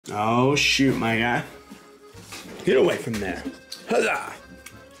Oh, shoot, my guy. Get away from there. Huzzah!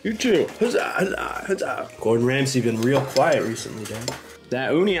 You too. Huzzah, huzzah, huzzah. Gordon Ramsay been real quiet recently, Dad.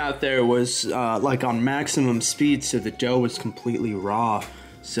 That uni out there was like on maximum speed, so the dough was completely raw.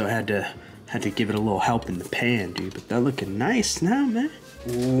 So I had to give it a little help in the pan, dude. But they're looking nice now, man.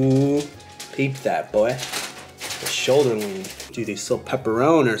 Ooh, peep that, boy. The shoulder lean. Dude, these little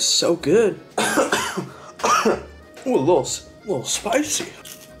pepperoni are so good. Ooh, a little spicy.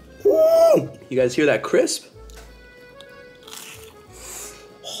 Ooh, you guys hear that crisp?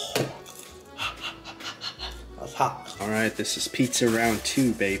 That's hot. All right, this is pizza round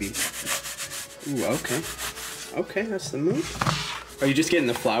 2, baby. Ooh, okay. Okay, that's the move. Are you just getting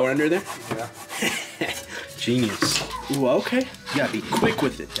the flour under there? Yeah. Genius. Ooh, okay. You gotta be quick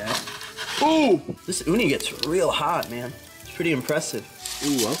with it, Dad. Ooh, this uni gets real hot, man. It's pretty impressive.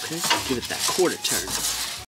 Ooh, okay. Give it that quarter turn.